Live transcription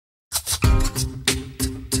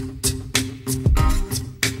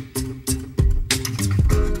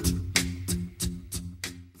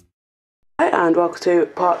and welcome to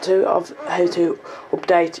part 2 of how to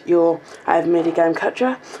update your AVerMedia game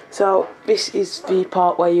capture. So this is the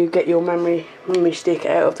part where you get your memory stick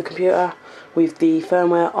out of the computer with the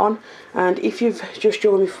firmware on, and if you've just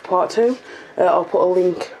joined me for part 2, I'll put a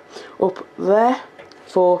link up there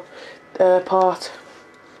for part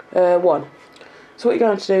 1. So what you're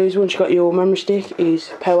going to do is, once you've got your memory stick,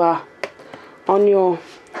 is power on your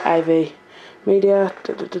AVerMedia,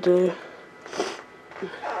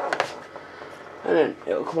 and then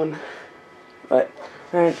it'll come on, right,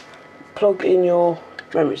 and plug in your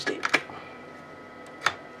memory stick.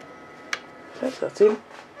 So that's in.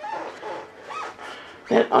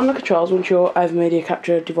 Then on the controls, once your AVerMedia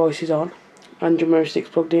capture device is on and your memory stick's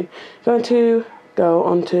plugged in, you're going to go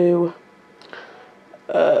onto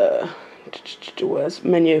where's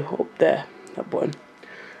menu up there, that button.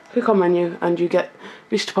 Click on menu and you get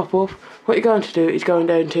this to pop up. What you're going to do is going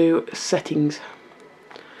down to settings,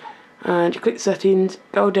 and you click settings,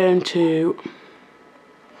 go down to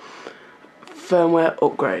firmware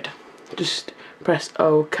upgrade. Just press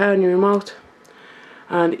OK on your remote,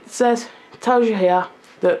 and it tells you here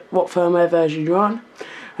that what firmware version you're on,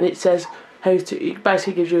 and it says how to. It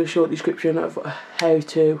basically gives you a short description of how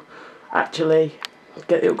to actually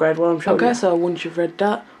get the upgrade. Well, I'm showing you. So once you've read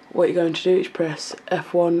that, what you're going to do is press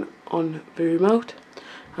F1 on the remote,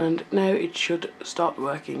 and now it should start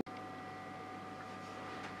working.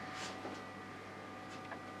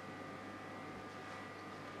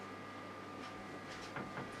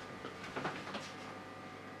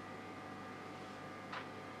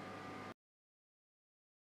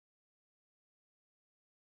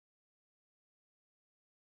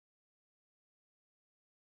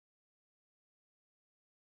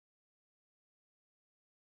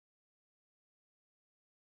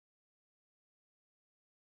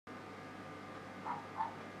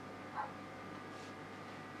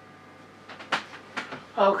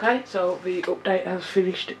 Okay, so the update has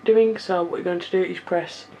finished doing, so what you're going to do is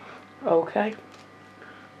press OK,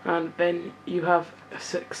 and then you have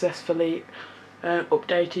successfully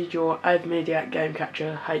updated your AVerMedia Game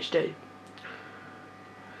Capture HD.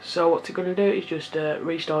 So what you're going to do is just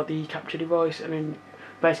restart the capture device, and then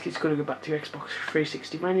basically it's going to go back to your Xbox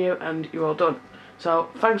 360 menu and you're all done. So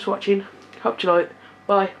thanks for watching, hope you like,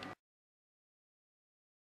 bye.